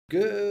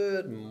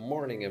Good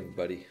morning,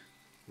 everybody.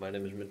 My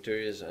name is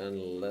Menturius,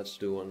 and let's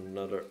do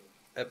another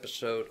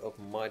episode of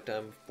My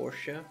Time of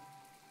Portia.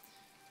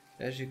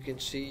 As you can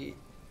see,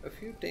 a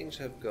few things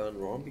have gone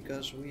wrong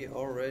because we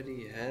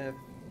already have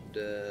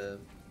the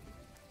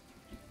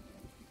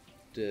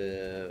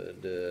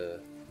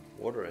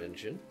water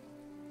engine,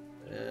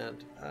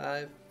 and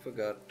I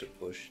forgot to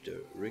push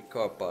the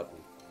record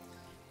button.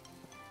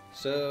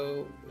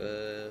 So,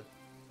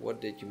 what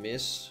did you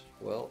miss?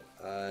 Well,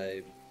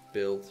 I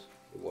built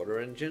the water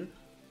engine,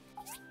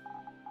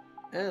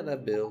 and I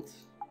built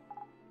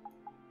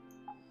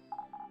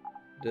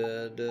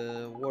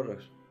the water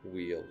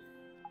wheel,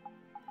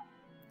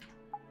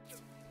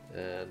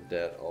 and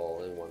that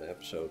all in one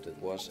episode. It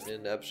was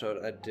in the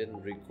episode I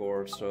didn't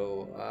record,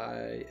 so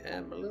I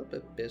am a little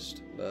bit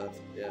pissed, but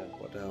yeah,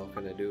 what the hell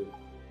can I do?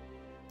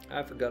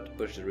 I forgot to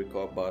push the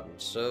record button,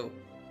 so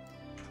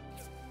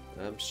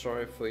I'm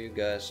sorry for you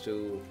guys that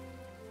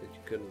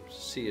you couldn't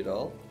see it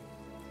all,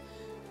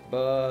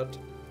 but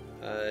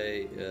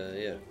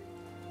yeah,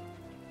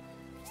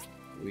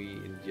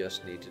 we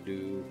just need to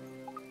do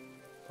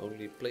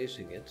only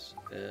placing it,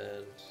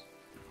 and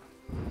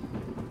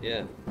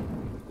yeah,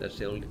 that's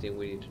the only thing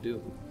we need to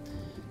do.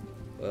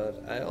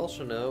 But I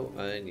also know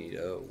I need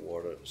a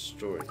water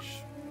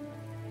storage,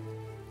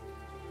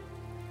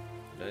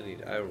 and I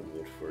need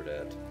ironwood for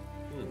that.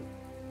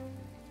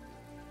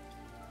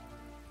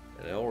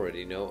 And I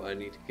already know I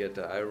need to get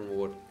the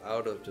ironwood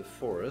out of the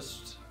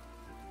forest.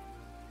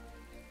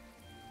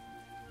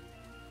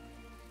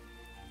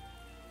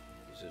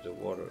 Is it the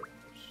water?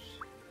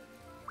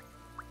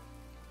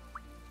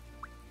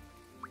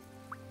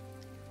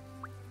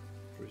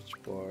 Bridge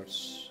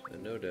parts. I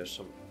know there's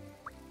some.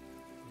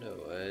 No,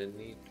 I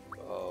need.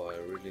 Oh, I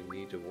really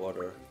need the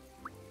water.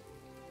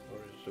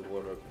 Where is the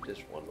water? This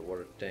one, the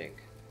water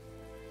tank.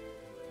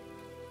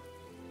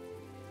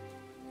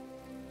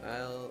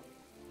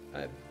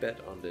 I bet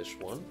on this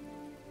one.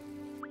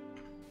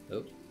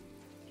 Oh.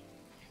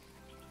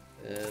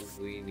 And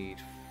we need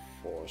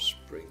 4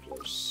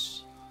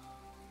 sprinklers.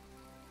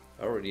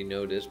 I already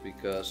know this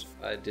because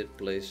I did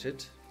place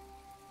it.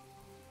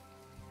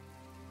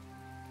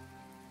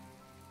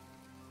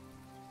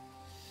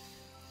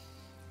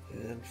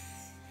 And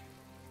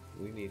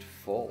we need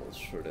vaults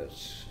for that.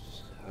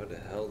 How the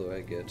hell do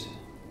I get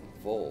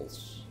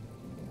vaults?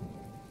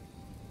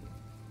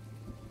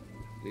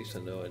 At least I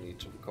know I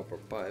need some copper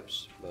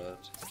pipes,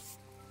 but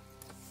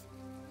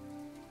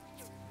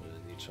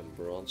I need some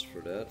bronze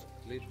for that.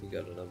 At least we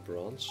got enough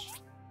bronze.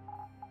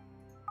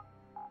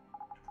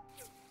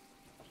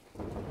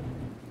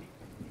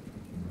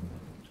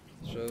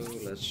 So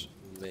let's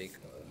make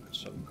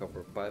some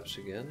copper pipes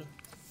again.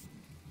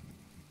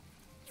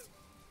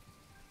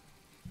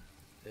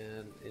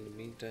 And in the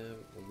meantime,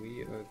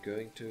 we are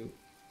going to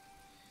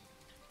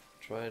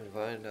try and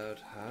find out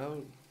how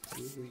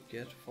do we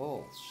get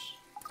vaults.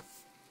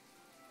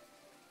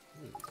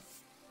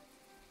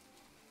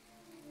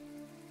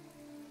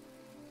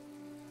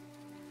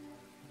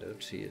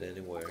 Don't see it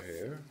anywhere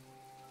here.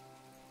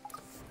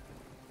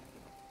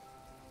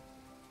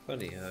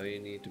 Funny how you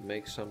need to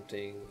make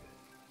something,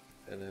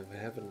 and I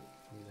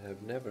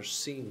have never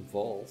seen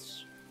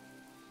vaults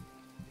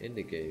in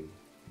the game.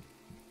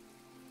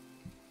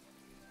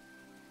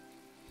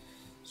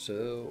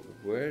 So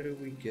where do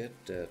we get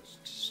that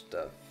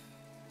stuff?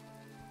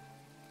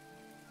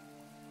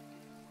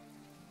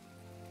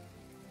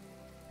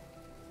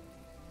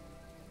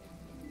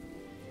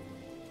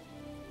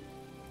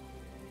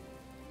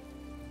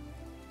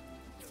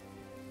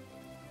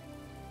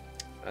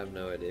 I have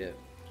no idea,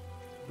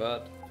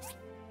 but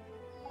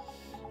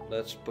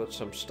let's put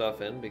some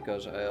stuff in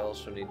because I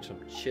also need some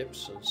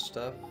chips and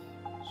stuff.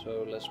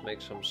 So let's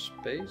make some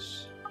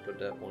space. Put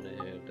that one in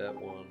here, that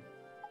one.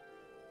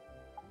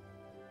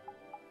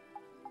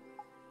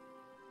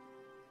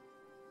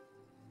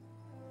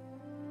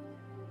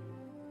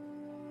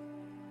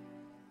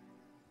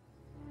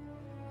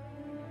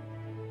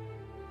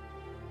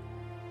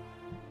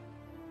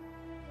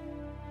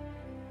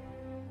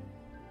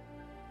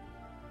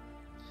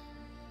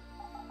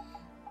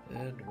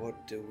 And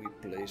what do we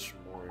place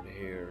more in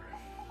here?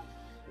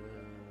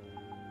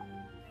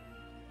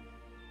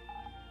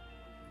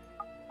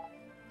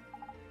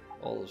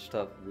 All the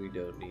stuff we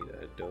don't need.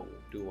 I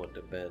do want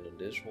to abandon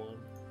this one.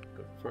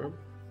 Confirm.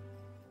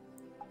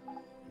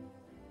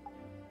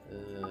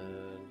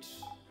 And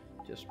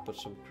just put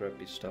some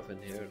crappy stuff in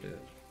here.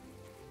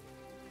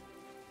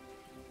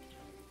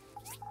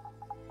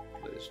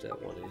 Place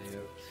that one in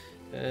here.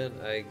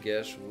 And I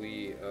guess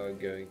we are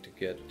going to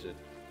get the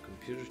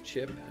computer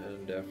chip,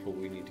 and therefore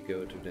we need to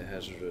go to the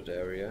hazardous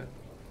area.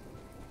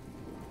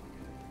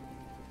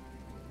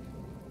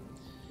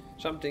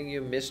 Something you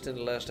missed in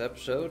the last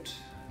episode.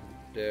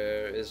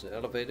 There is an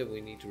elevator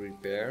we need to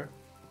repair,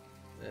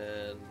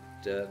 and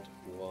that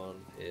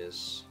one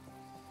is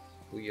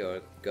we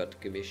are got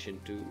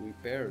commissioned to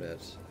repair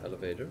that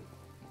elevator.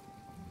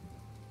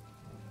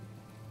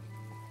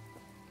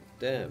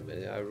 Damn,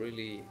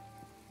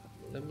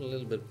 I'm a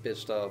little bit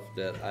pissed off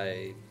that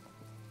I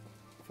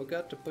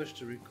forgot to push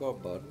the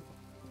record button.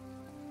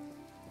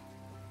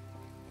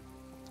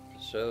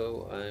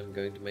 So I'm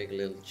going to make a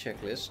little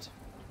checklist.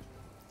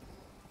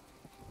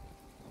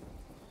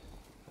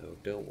 I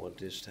don't want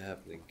this to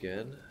happen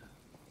again.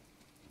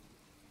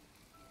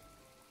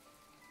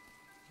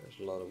 There's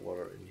a lot of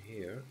water in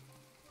here.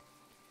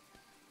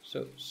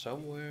 So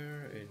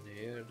somewhere in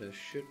here there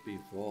should be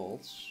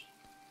vaults.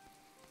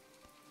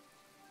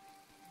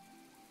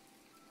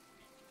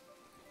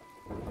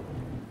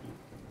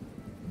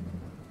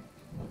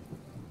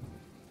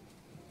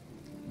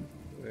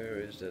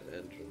 Where is that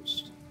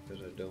entrance?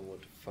 Because I don't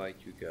want to fight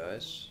you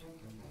guys.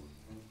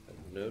 I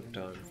have no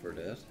time for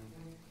that.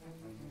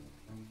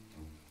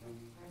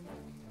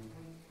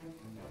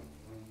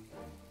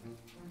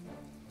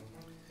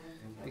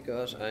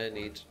 Because I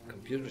need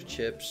computer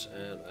chips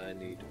and I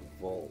need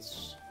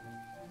vaults.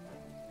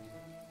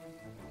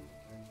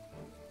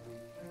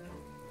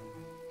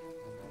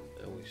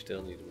 And we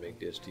still need to make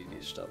this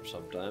tedious stuff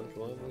sometimes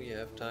when we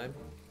have time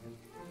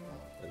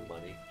and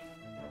money.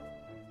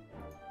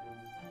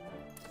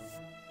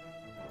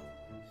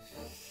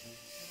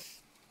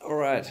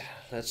 Alright,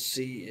 let's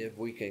see if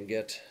we can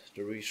get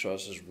the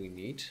resources we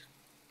need.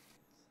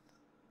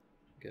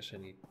 Guess I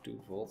need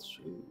 2 vaults.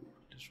 Ooh,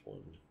 this one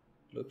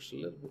looks a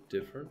little bit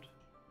different.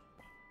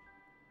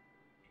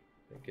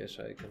 I guess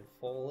I can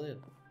fall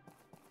in.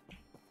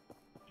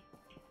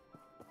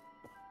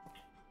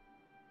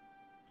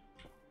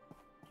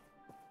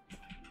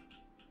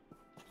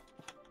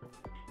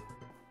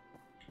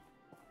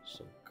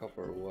 Some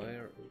copper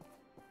wire.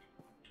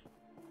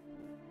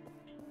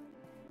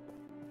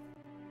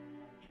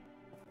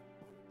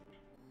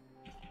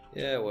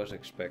 Yeah, I was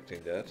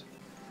expecting that.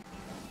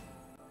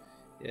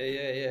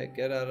 Yeah,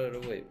 get out of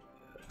the way.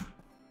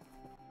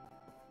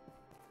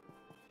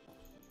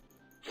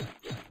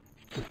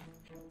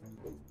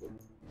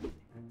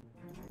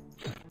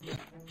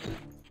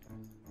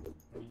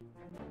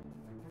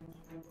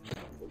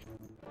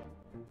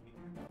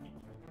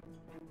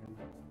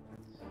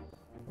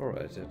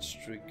 Alright, that's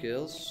 3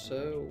 kills,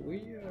 so we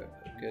are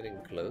getting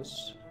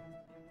close.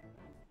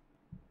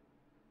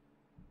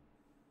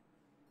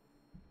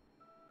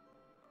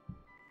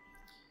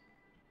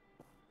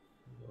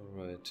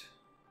 Alright.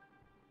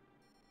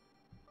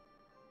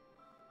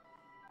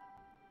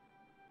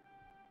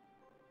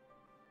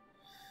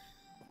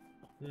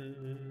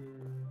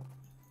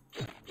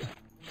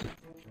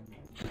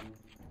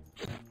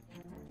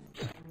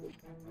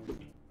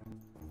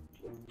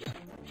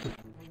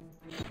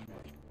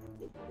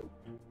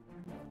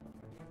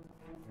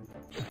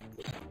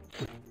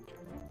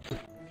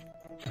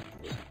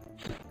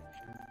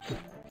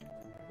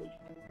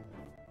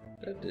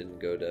 That didn't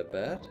go that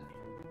bad.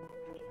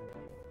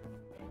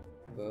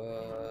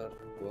 But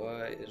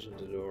why isn't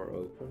the door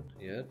open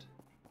yet?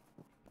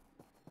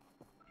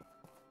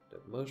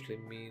 That mostly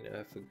mean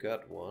I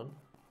forgot one.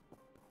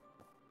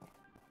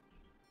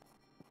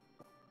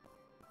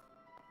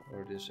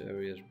 Or this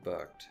area is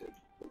bugged.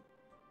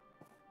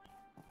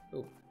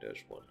 Oh,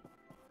 there's one.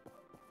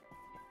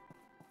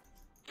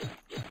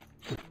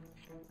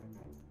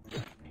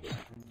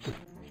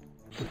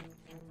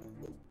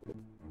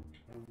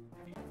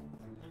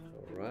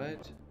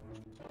 Alright.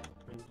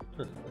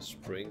 A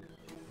spring.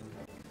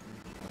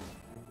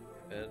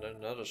 And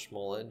another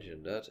small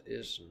engine. That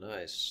is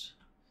nice.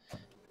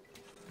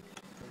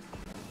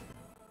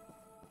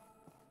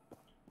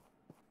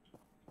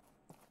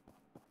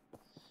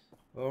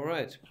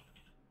 Alright.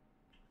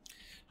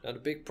 Now the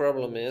big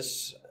problem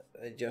is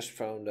I just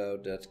found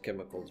out that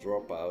chemical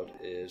dropout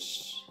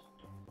is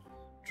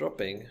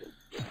dropping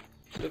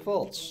the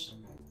vaults.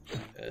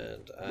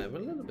 And I'm a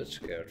little bit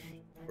scared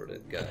for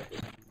that guy.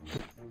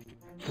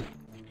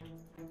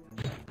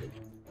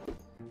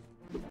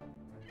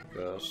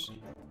 Because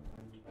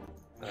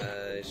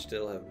I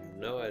still have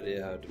no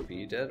idea how to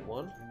beat that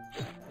one.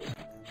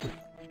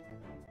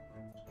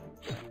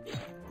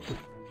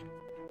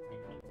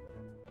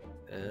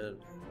 And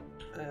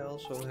I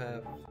also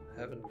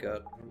haven't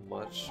got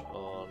much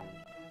on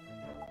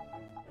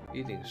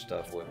eating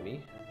stuff with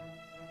me.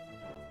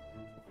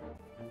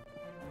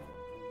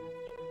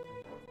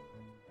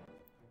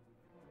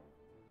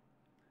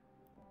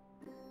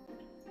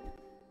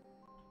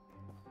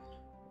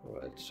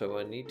 Alright, so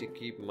I need to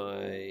keep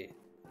my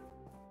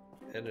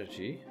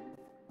energy.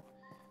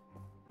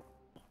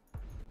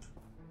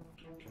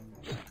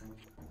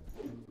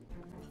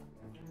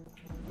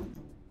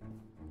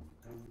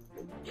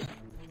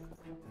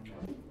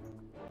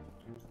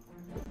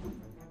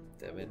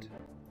 Damn it.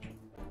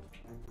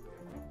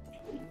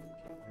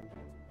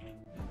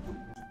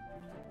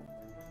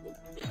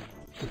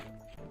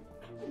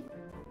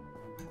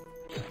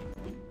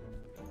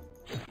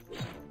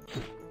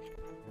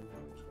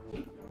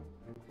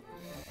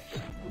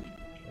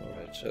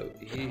 Alright, so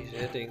he's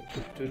hitting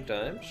 2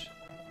 times.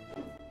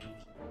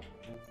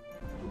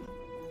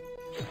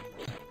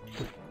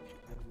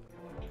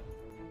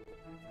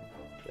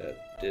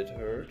 That did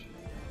hurt.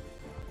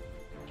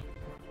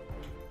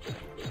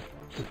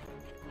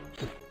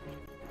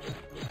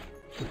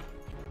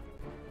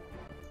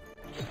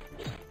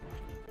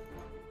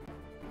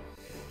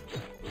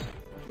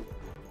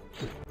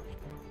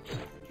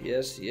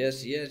 Yes,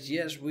 yes, yes,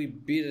 yes, we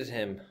beat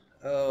him.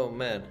 Oh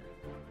man.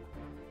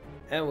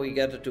 And we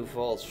got the 2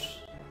 vaults.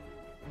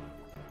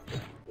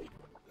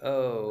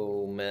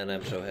 Oh man,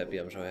 I'm so happy,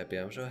 I'm so happy,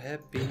 I'm so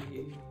happy.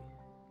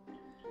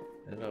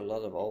 And a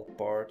lot of old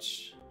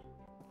parts.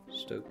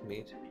 Stoked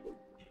meat.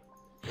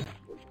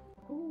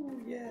 Oh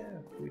yeah,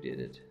 we did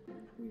it.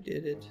 We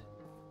did it.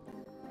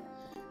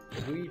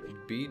 We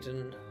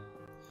beaten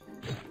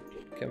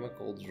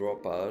chemical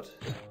dropout.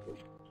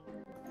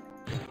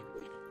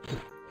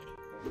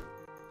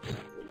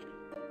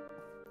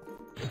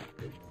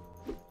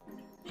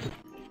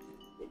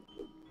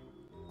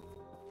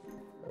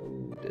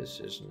 Oh, this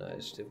is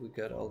nice. Did we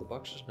get all the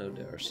boxes? No,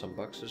 there are some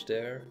boxes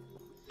there.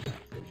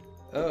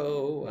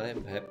 Oh,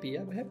 I'm happy,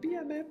 I'm happy,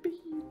 I'm happy.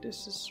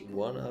 This is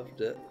one of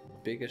the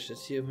biggest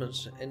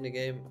achievements in the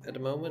game at the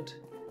moment.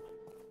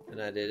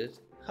 And I did it.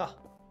 Ha!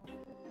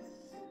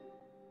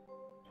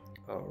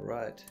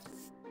 Alright.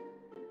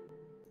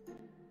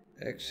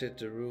 Exit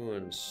the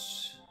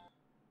ruins.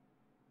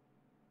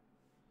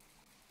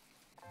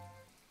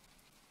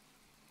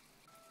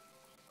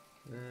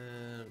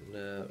 And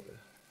now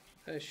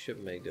I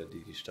should make the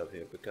DD stop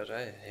here because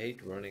I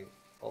hate running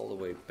all the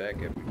way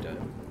back every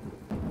time.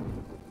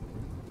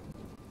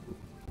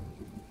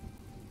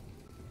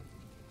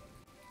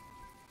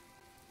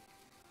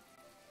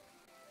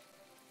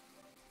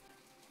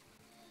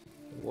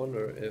 I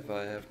wonder if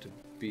I have to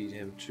beat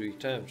him 3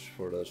 times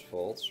for those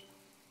vaults,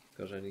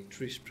 because I need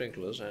 3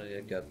 sprinklers and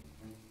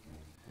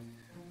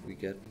we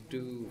get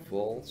 2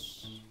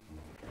 vaults.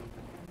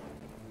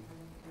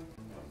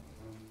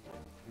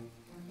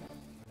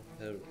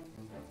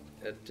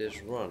 At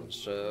this run,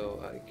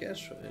 so I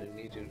guess I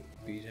need to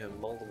beat him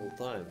multiple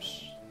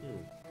times.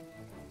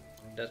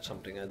 That's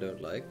something I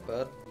don't like,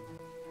 but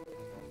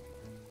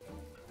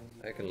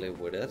I can live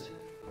with it,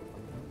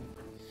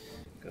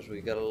 because we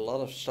got a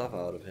lot of stuff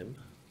out of him.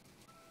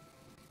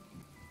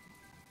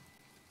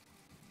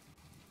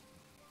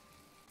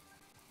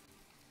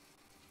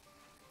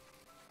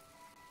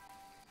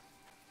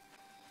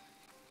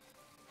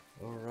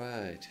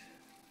 Alright.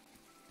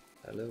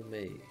 Hello,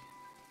 May.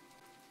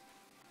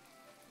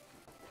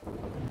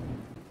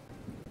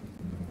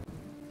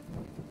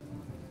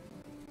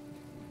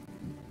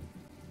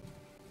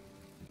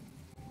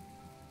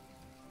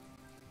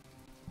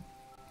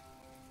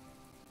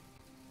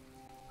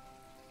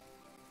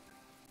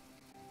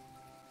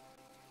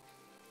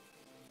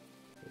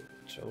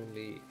 It's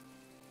only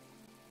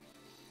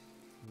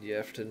in the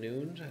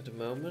afternoon at the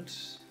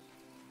moment.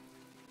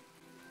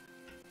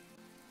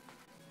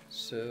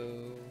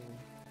 So,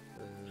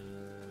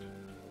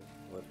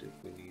 what did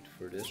we need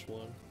for this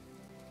one?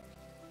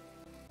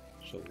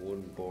 Some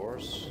wooden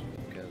bars.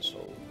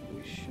 Cancel.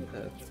 We should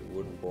have the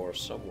wooden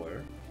bars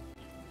somewhere.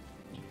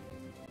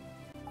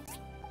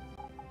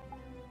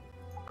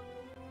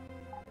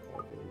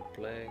 More wooden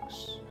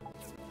planks.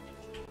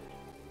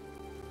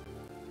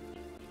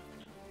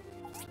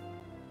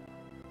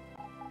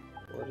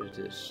 What is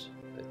this?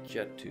 A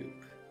jet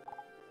tube.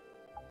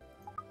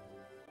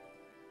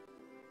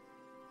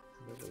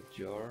 Metal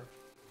jar.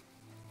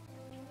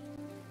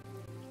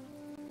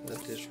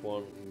 Let this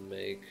one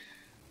make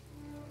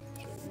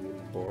some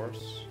wooden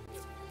boards.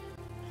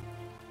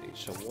 Need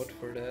some wood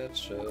for that,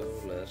 so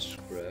let's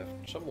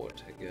craft some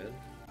wood again.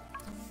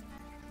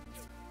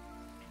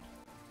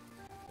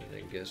 And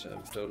I guess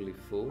I'm totally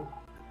full.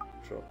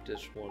 Drop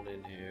this one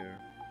in here.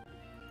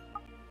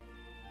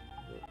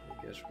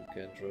 I guess we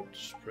can drop the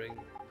spring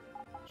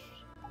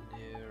in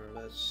here.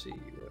 Let's see,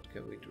 what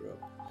can we drop?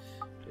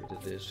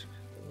 Data disk,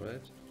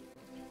 alright.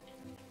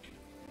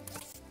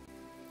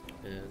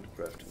 And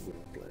craft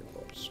wooden plank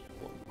box.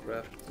 Come on,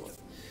 craft one.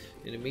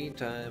 In the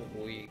meantime,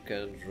 we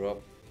can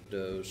drop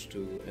those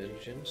 2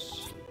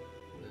 engines.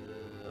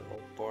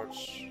 All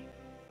parts.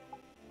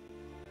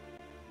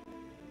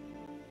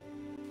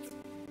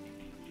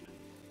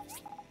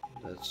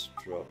 Let's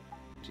drop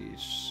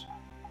these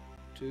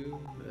 2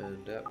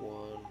 and that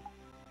one.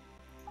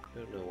 I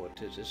don't know what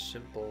this is.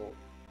 Simple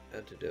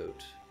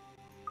antidote.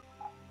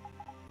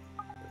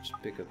 Let's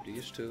pick up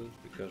these 2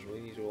 because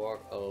we need to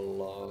walk a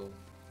long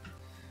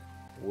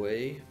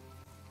way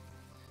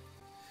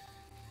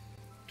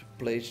to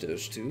place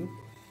those 2.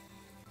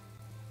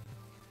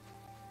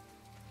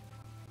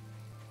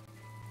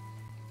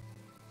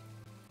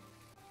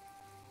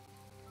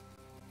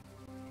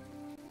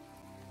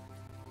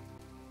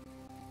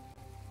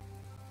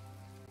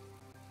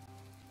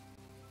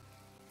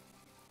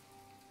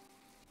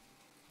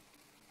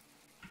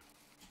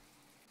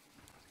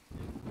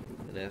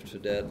 And after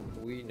that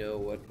we know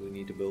what we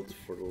need to build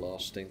for the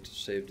last thing to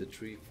save the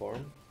tree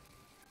farm.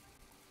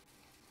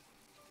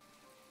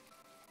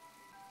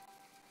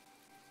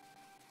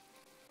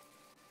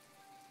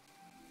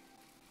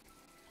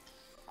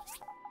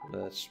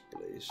 Let's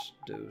place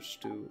those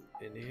 2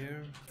 in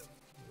here,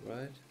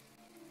 right?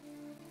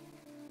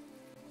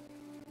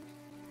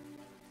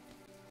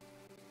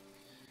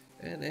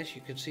 And as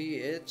you can see,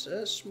 it's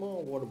a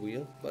small water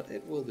wheel, but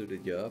it will do the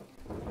job.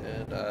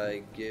 And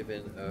I give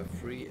in a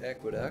free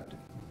aqueduct.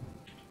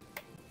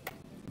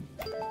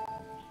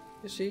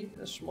 You see,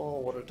 a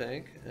small water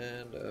tank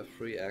and a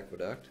free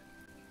aqueduct.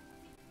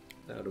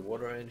 Now the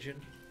water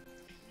engine.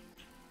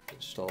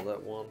 Install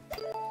that one.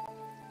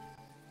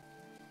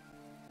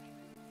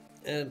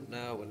 And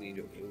now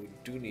we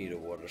do need a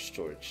water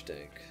storage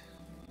tank.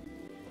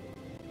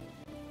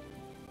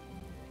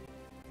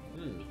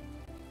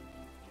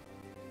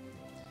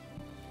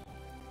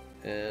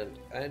 And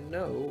I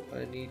know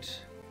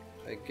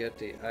I get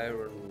the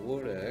iron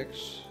wood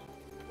axe.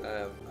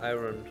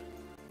 Iron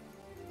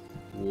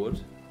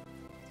wood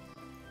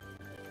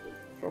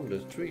from the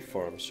tree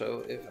farm.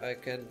 So if I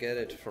can get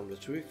it from the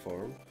tree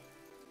farm,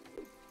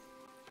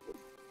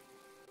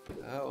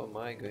 how am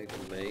I going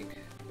to make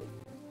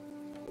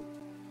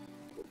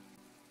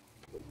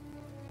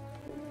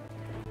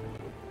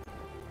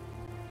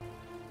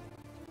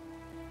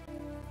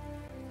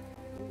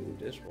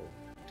this one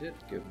did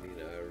give me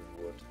the iron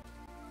wood.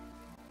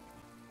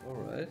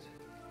 Alright.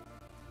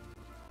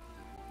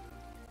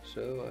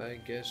 So I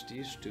guess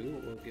these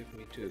two will give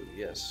me 2.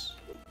 Yes.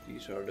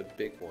 These are the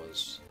big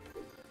ones.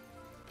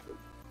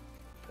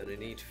 And I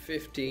need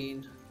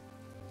 15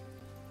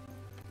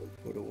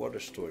 for the water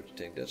storage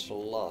tank. That's a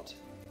lot.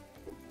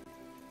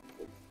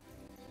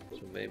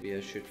 So maybe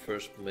I should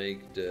first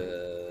make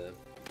the...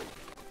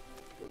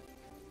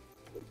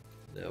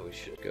 Now we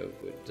should go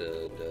with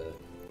the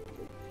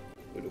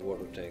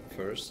water tank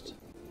first.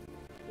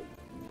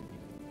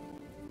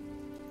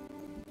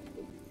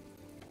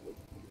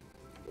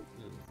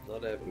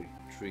 Not every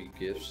tree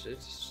gives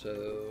it,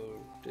 so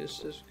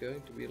this is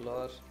going to be a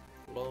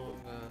long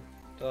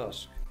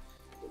task.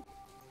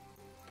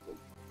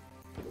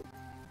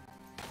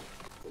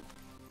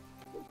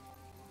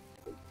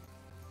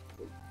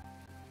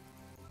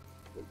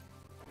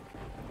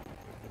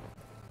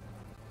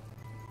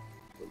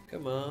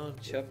 Come on,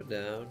 chop it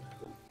down.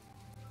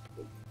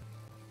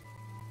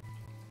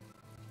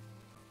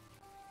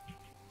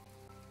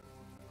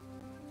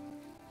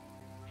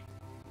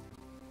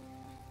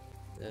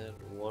 And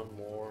one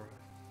more.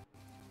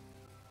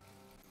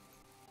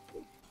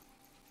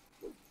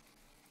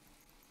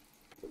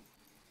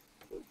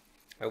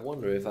 I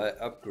wonder if I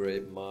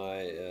upgrade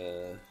my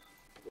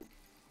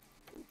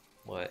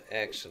my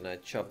axe and I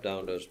chop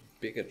down those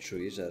bigger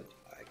trees that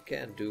I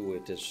can't do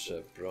with this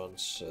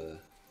bronze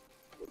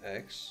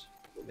axe.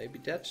 Maybe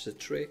that's the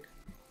trick.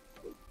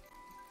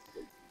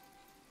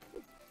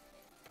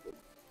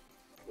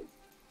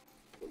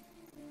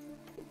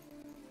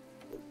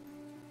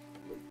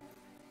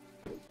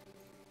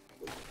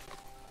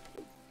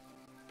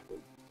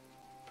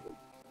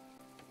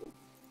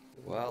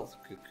 Wild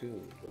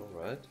cocoon,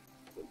 alright.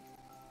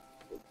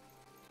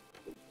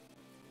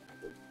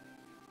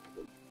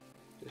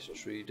 This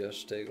tree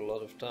does take a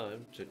lot of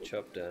time to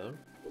chop down.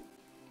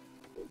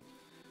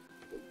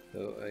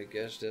 So I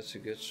guess that's a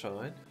good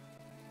sign.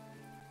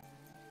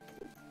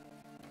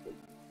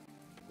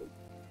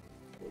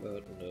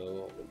 But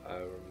no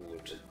iron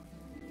wood.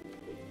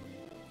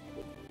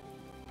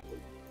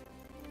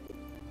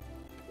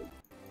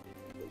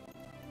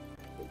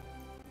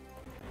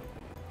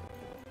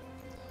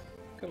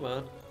 Come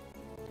on,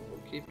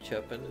 keep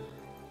chopping.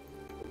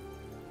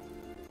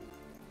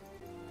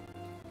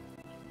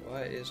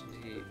 Why isn't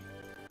he?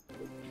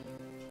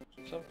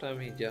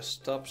 Sometimes he just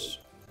stops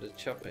the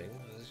chopping.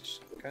 It's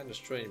kind of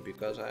strange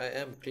because I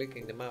am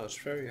clicking the mouse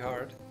very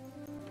hard.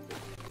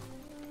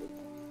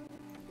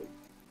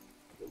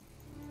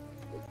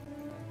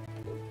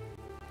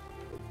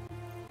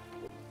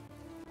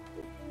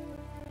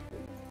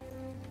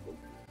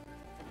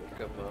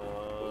 Come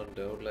on,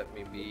 don't let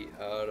me be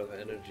out of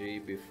energy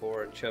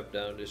before I chop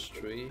down this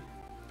tree.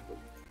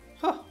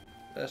 Ha!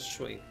 Let's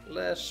swing,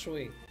 let's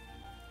swing.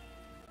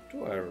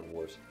 2 iron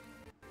wood.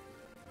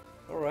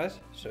 Alright,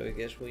 so I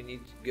guess we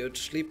need to go to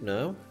sleep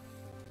now.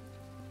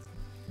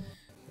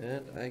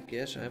 And I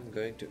guess I'm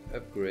going to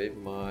upgrade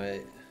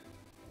my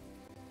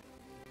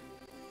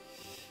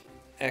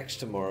axe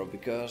tomorrow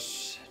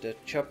because the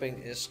chopping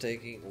is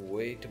taking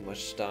way too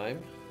much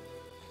time.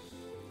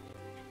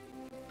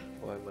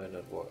 Why am I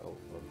not walking? Oh,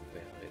 I'm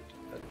behind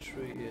a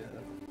tree,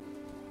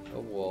 a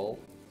wall.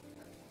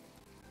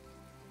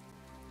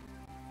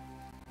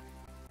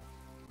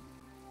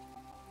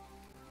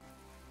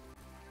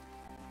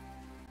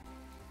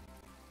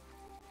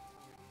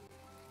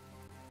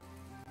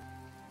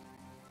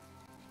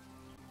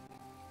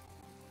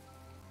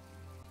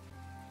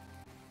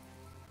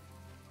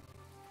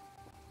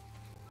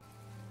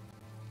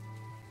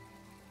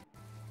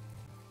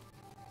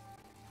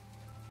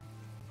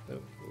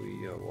 So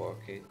we are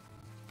walking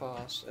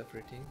past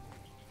everything.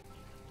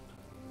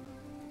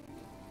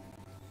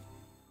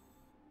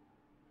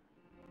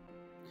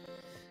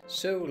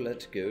 So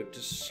let's go to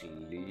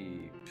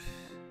sleep.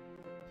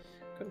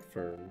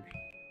 Confirmed.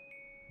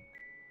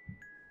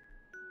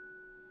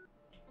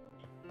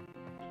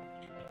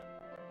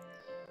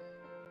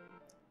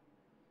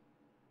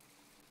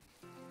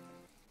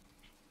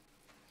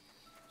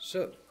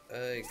 So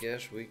I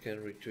guess we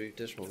can retrieve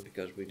this one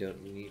because we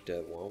don't need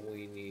that one.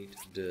 We need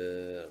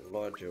the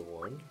larger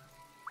one.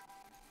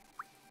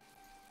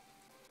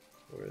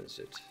 Where is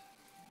it?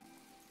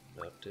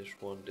 Not this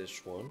one,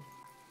 this one.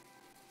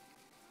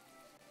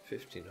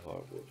 15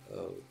 hardwood.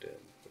 Oh, damn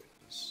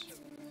goodness.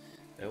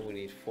 And we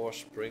need 4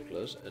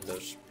 sprinklers, and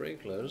those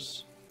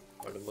sprinklers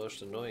are the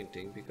most annoying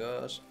thing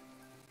because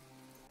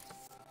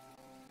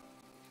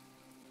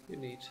you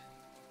need.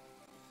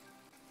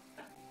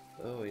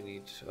 Oh, we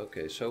need.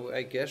 Okay, so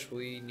I guess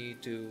we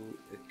need to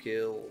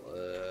kill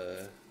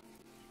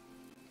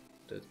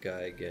that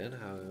guy again.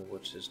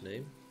 What's his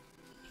name?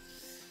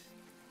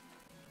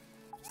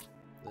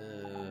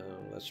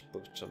 Let's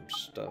put some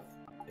stuff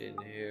in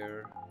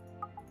here.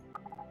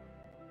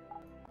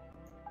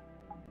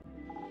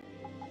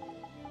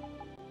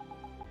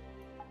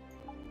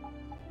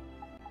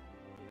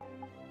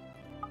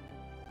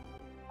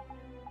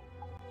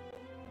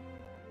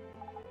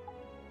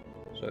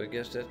 So I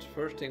guess that's the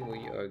first thing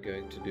we are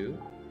going to do.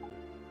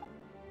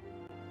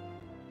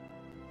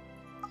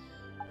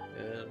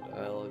 And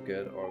I'll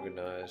get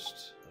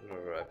organized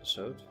another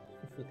episode.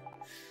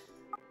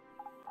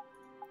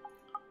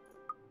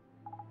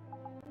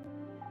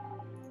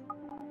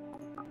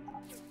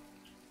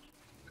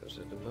 Because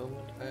at the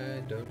moment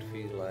I don't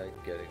feel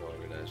like getting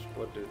organized.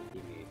 What do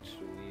we need?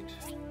 We need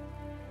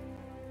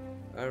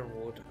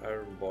ironwood,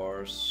 iron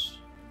bars,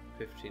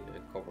 15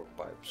 and copper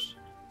pipes.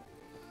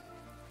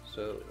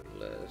 So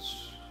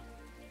let's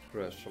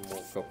grab some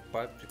more copper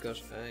pipes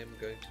because I am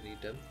going to need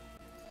them.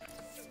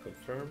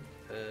 Confirm.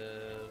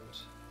 And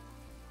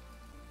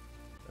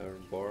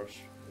iron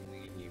bars.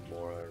 We need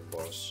more iron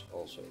bars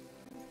also.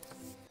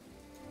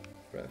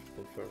 Craft,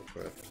 confirm,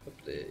 craft,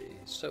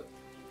 update. So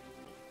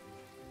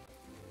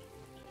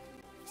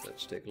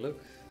let's take a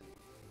look.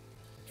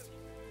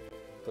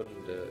 Put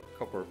in the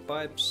copper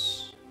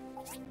pipes.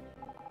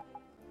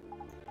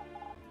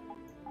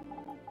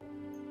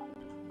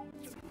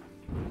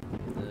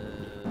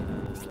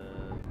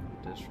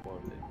 This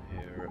one in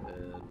here,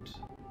 and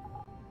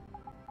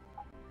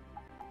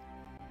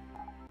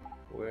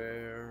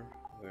where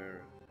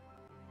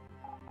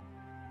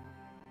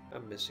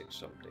I'm missing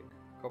something.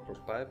 Copper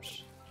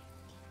pipes.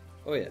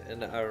 Oh yeah,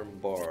 and the iron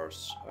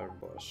bars. Iron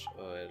bars.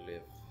 Oh,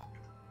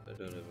 I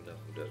don't have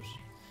enough of those.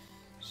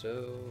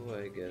 So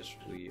I guess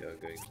we are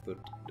going to put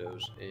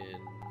those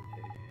in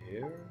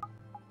here.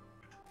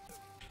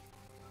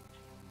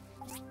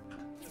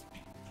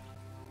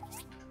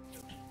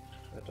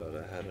 I thought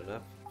I had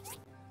enough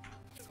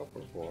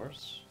copper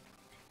bars.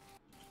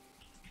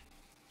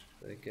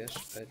 I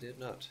guess I did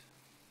not.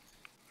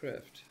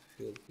 Craft.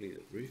 Fuel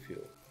depleted.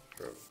 Refuel.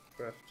 From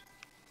craft.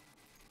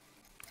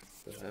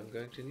 But I'm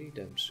going to need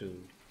them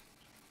soon.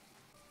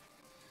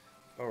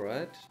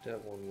 Alright,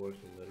 that one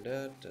working on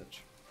that.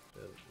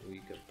 Then we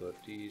can put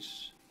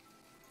these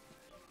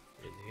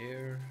in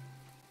here.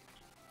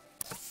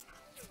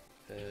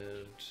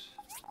 And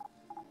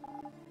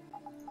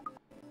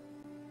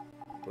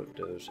put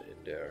those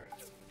in there.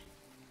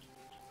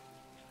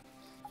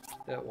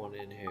 That one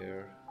in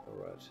here.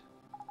 Alright.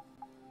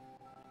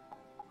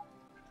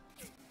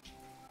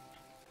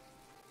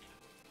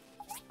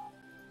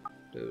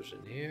 Those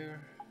in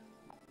here.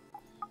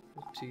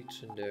 The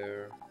teats in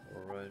there.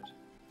 Alright.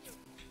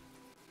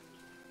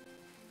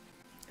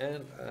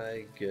 And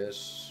I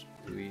guess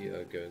we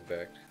are going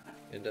back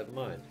in that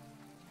mine.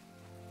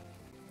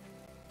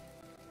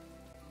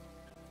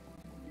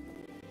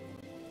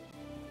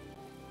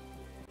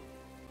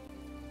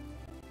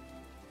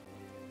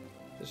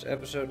 This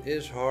episode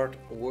is hard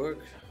work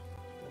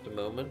at the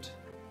moment.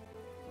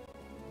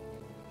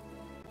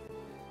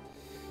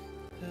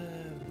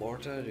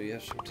 Marta, do you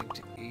have something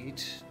to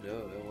eat? No,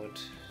 I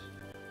want.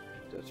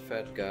 That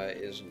fat guy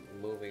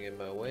isn't moving in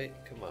my way.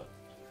 Come on.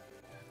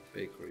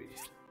 Bakery.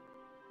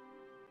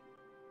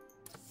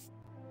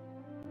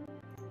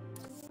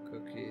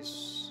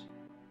 Cookies.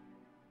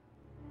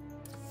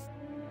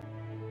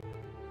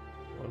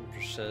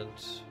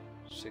 1%.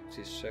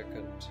 60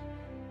 seconds.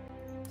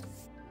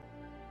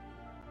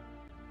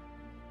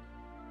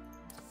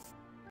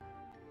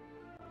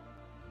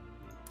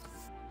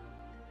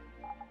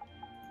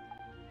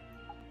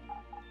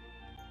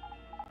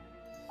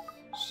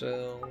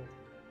 Sell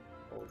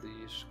all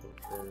these,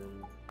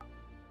 confirm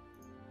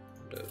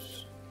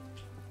those.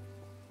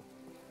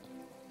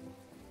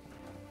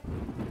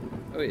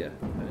 Oh yeah,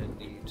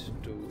 I need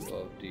 2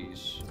 of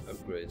these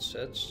upgrade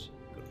sets,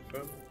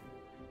 confirm.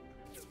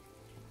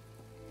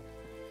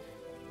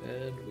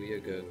 And we are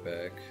going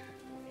back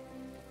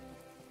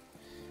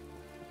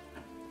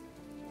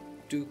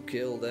to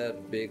kill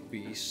that big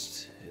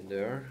beast in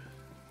there.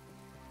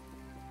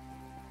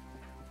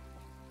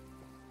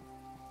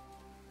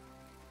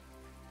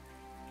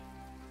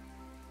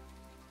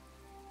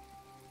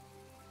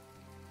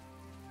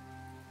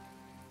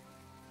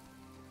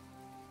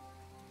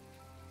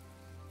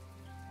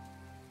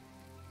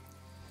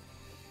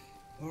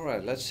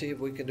 Alright, let's see if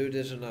we can do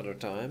this another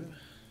time.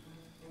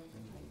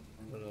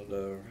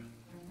 Another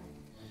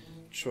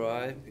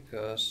try,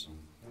 because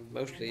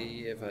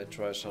mostly if I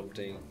try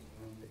something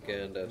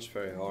again that's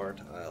very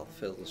hard, I'll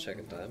fail the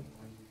second time.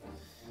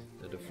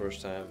 And the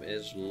first time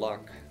is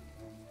luck.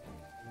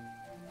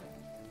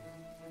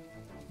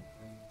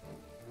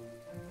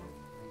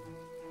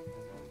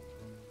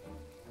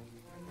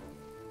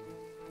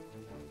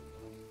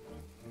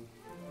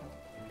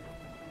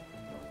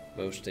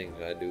 Most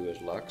things I do is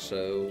luck,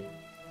 so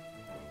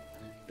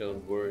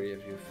don't worry if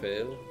you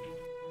fail.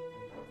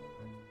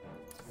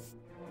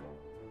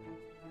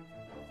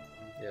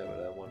 Yeah,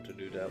 but I want to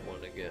do that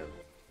one again.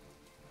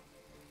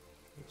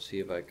 Let's see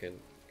if I can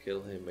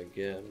kill him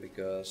again,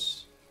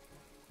 because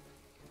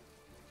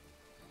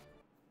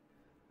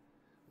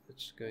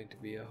it's going to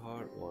be a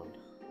hard one.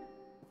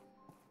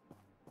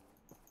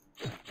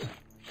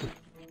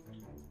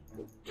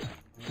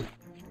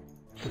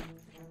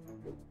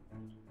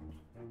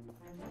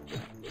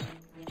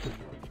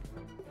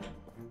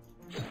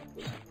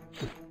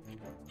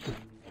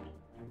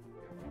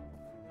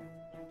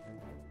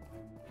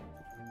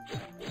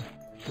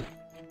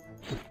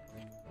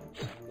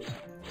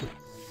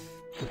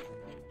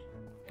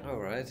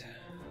 Alright.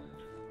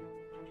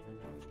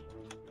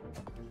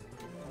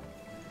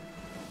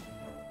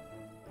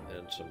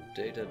 And some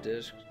data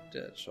discs,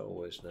 that's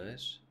always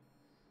nice.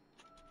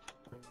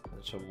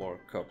 And some more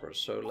copper.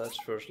 So let's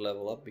first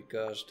level up,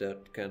 because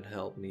that can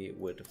help me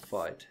with the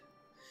fight.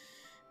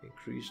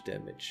 Increase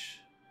damage.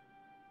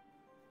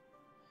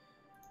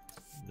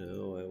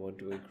 No, I want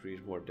to increase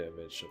more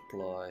damage.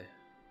 Apply.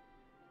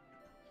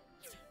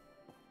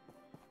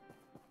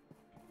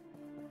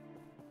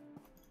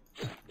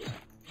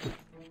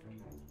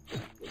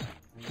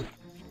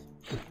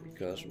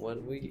 Because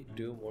when we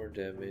do more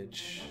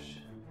damage,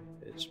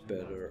 it's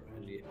better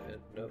in the end.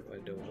 No, I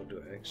don't want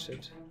to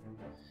exit.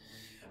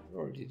 I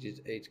already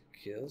did 8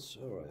 kills.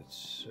 Alright,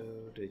 so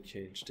they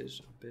changed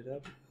this a bit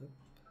up.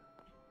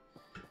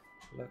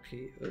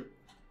 Lucky. Oh,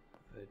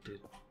 I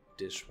did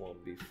this one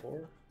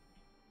before.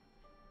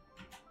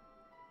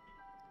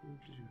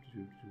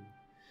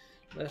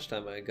 Last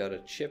time I got a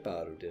chip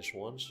out of this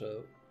one,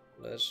 so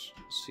let's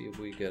see if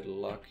we get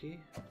lucky.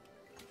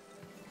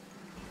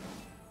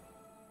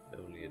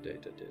 Only a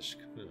data disk.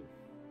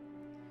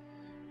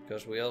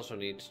 Because we also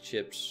need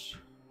chips.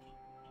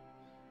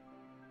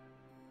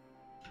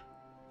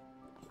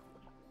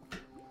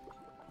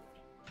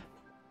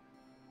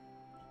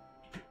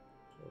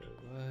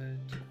 Alright,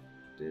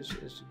 this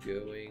is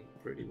going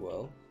pretty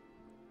well.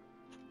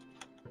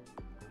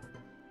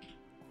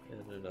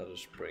 And another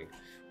spring.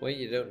 When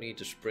you don't need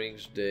the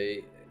springs,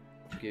 they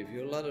give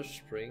you a lot of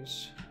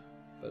springs,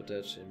 but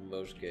that's in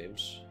most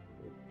games.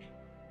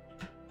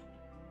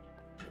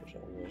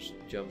 Almost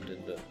jumped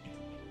in the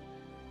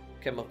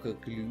chemical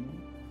glue.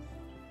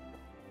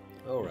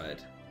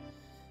 Alright.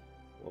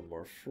 One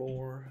more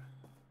floor.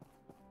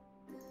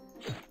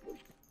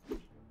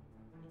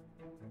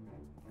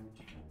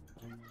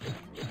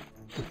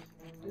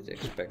 Did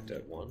expect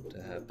that one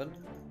to happen.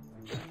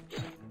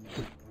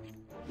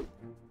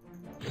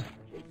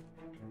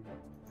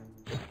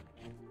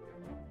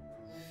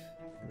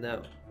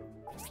 Now,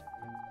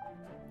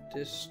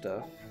 this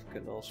stuff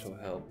can also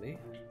help me.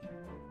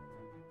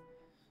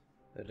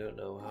 I don't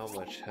know how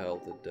much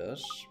health it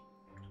does.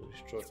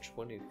 Restore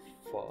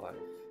 25.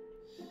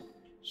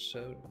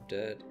 So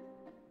that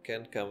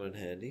can come in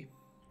handy.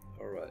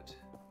 Alright.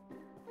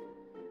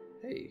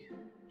 Hey.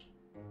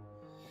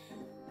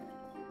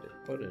 They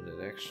put in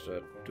an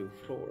extra 2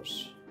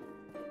 floors.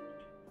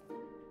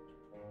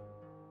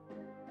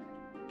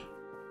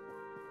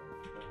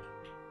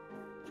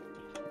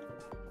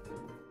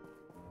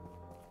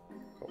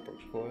 Copper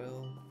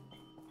coil.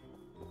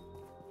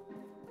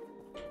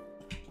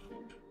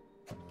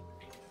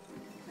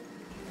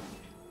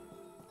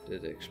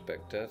 Did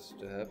expect that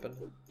to happen.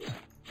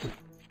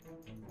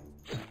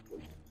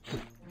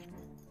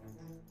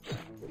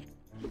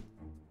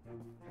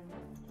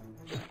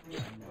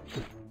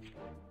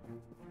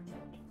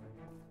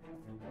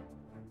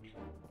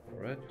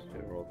 Alright,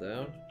 they're all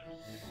down.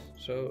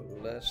 So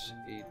let's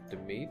eat the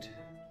meat.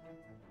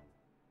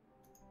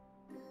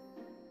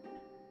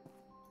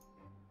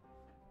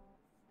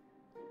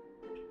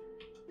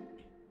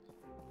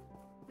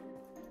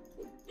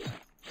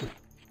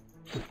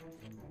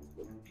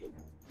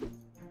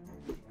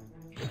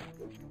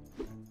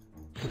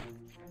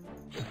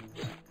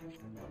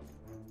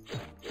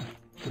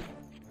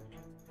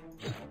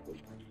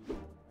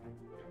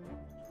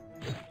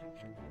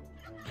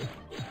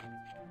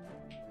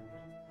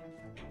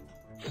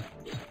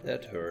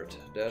 That hurt.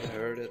 That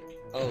hurted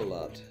a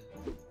lot.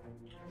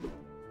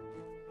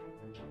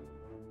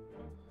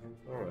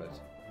 Alright.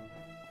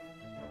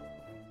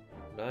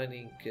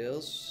 19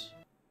 kills.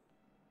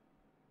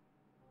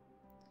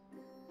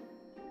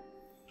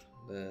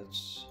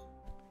 That's...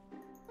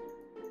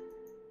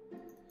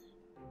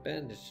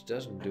 Bandage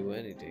doesn't do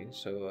anything,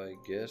 so I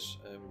guess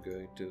I'm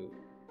going to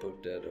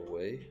put that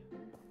away.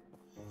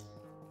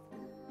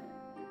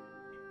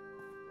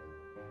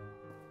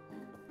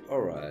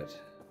 Alright.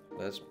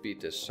 Let's beat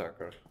this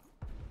sucker.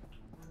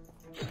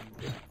 At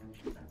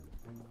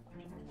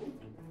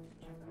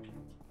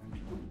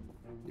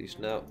least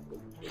now.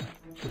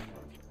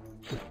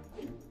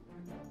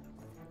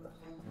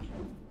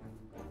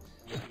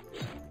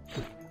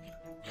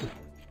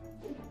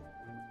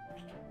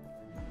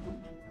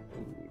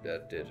 Ooh,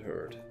 that did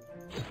hurt.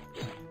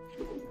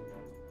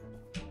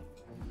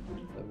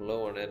 I'm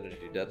low on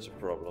energy, that's a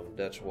problem.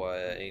 That's why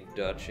I ain't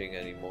dodging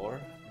anymore.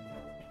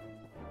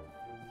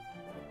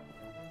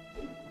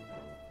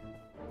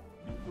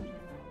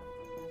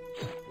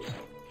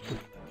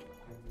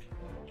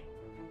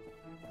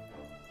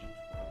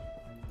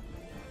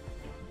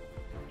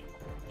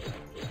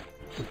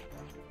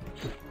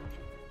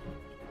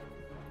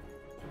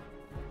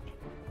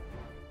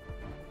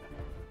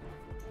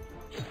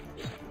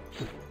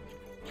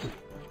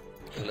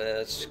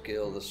 let's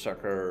kill the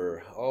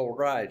sucker.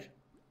 Alright.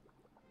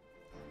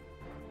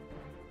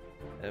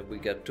 And we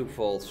got 2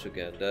 volts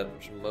again,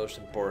 that's the most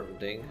important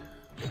thing.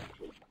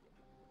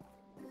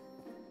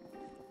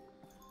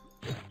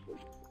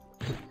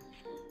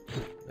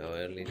 Now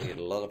I only need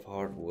a lot of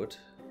hardwood.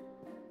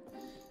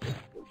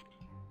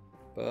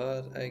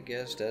 But I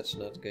guess that's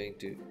not going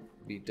to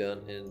be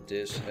done in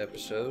this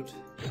episode.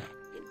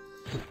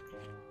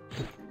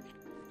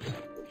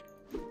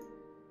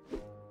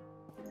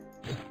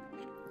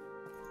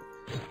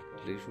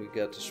 At least we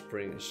got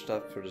the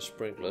stuff for the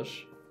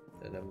sprinklers.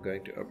 And I'm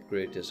going to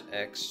upgrade this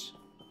axe.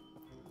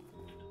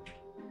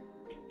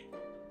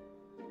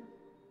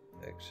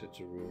 Exit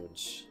the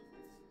ruins.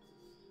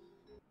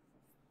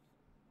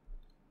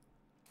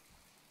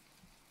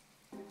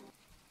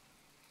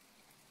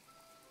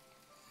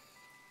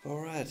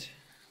 Alright,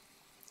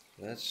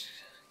 let's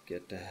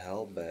get the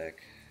hell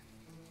back.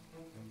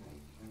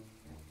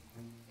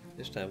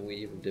 This time we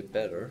even did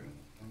better,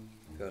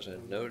 because I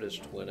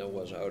noticed when I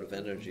was out of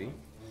energy,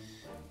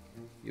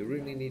 you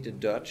really need to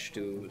dodge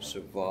to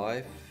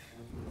survive.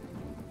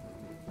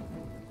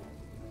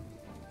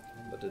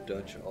 But the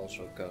dodge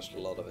also costs a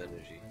lot of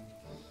energy.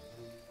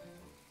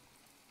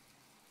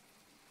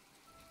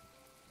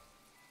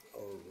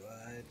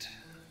 Alright.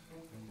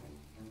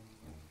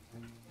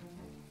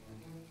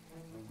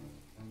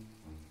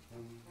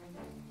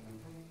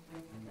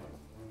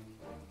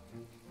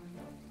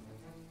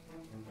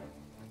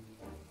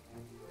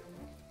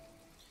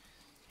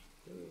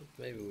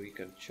 Maybe we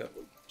can chop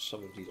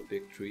some of these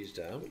big trees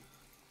down.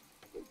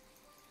 We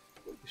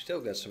still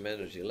got some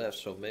energy left,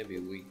 so maybe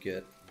we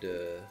get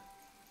the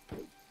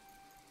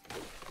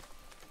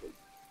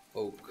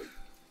oak,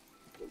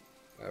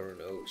 iron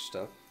oak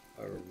stuff,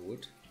 iron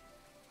wood.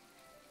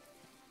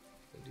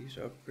 And these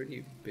are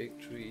pretty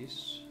big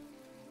trees.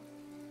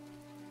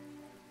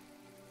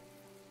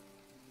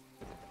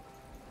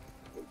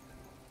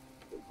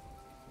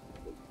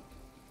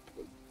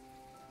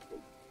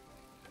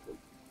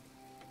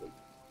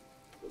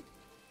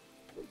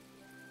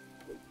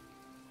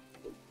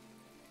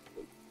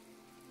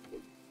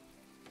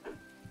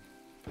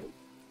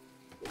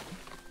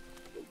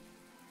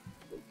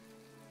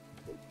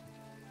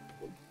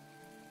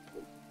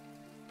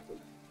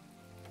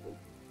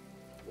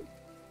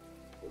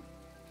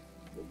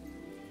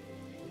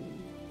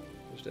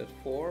 Is that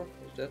 4?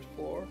 Is that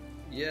 4?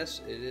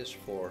 Yes, it is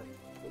 4.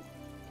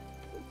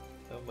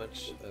 How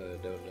much? I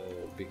don't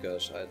know,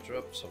 because I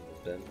dropped some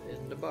of them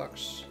in the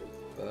box.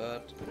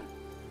 But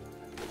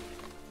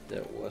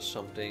that was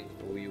something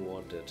we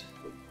wanted.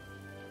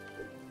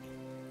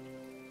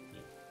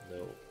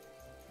 No.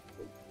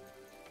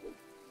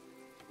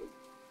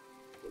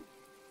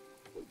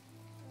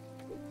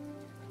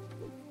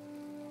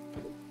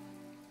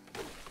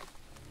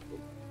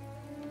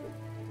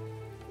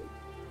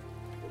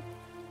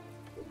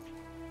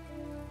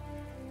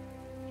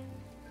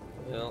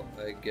 Well,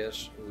 I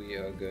guess we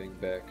are going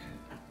back.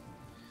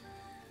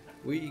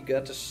 We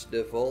got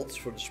the vaults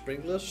for the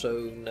sprinklers,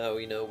 so now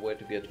we know where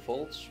to get the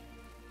vaults.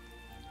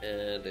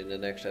 And in the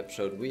next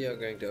episode we are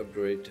going to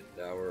upgrade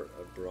our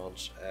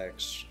bronze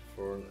axe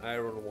for an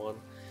iron one.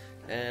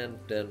 And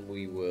then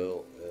we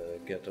will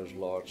get those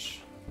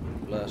large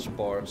last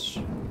parts.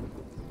 And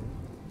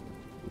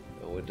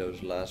with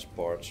those last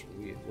parts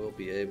we will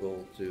be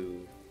able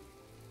to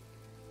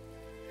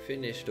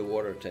finish the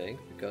water tank,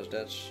 because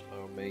that's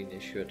our main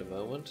issue at the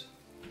moment.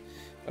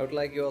 I would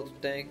like you all to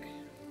thank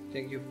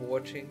you for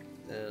watching,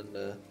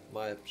 and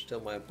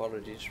my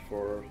apologies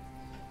for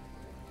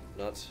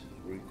not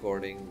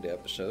recording the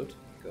episode,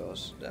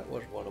 because that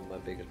was one of my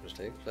biggest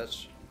mistakes.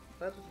 Let's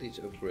at least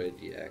upgrade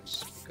the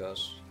axe,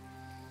 because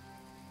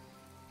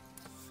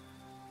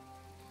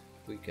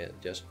we can,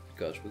 just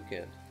because we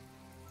can.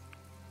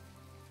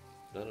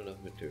 Not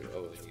enough material.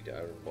 Oh, we need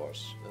iron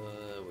bars.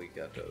 We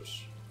got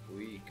those.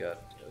 We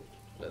got,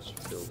 let's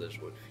fill this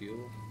with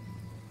fuel.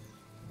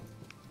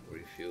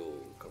 Refuel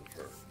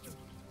confirmed.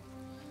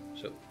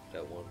 So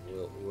that one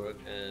will work,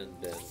 and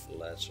then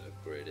let's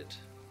upgrade it.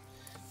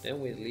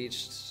 Then we at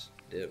least,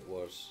 it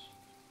was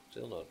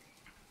still not.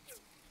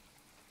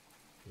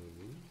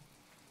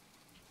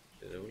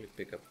 Did I only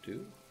pick up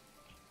 2?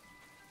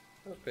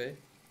 Okay.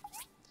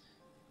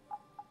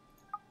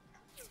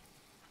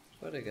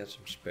 But I got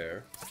some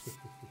spare.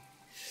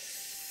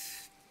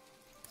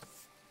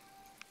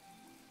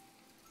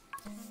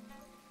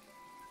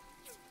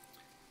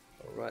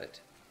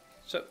 Alright,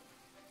 so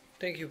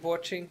thank you for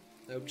watching.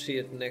 I hope to see you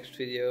at the next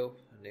video,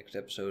 next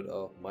episode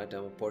of My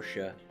Time with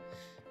Portia.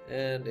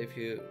 And if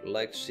you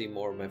like to see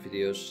more of my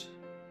videos,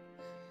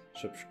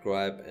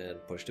 subscribe and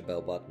push the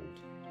bell button.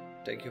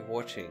 Thank you for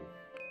watching.